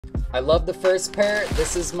I love the first pair.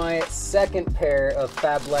 This is my second pair of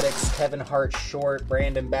Fabletics Kevin Hart short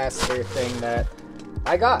brand ambassador thing that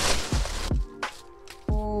I got.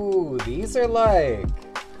 Ooh, these are like,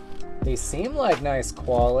 they seem like nice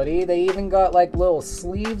quality. They even got like little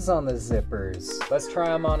sleeves on the zippers. Let's try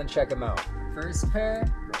them on and check them out. First pair,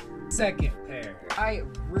 second pair. I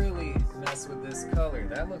really mess with this color.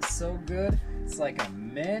 That looks so good. It's like a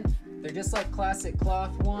mint. They're just like classic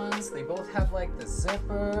cloth ones. They both have like the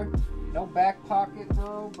zipper. No back pocket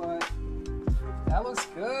though, but that looks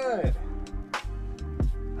good.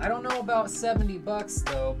 I don't know about $70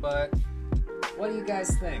 though, but what do you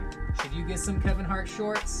guys think? Should you get some Kevin Hart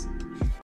shorts?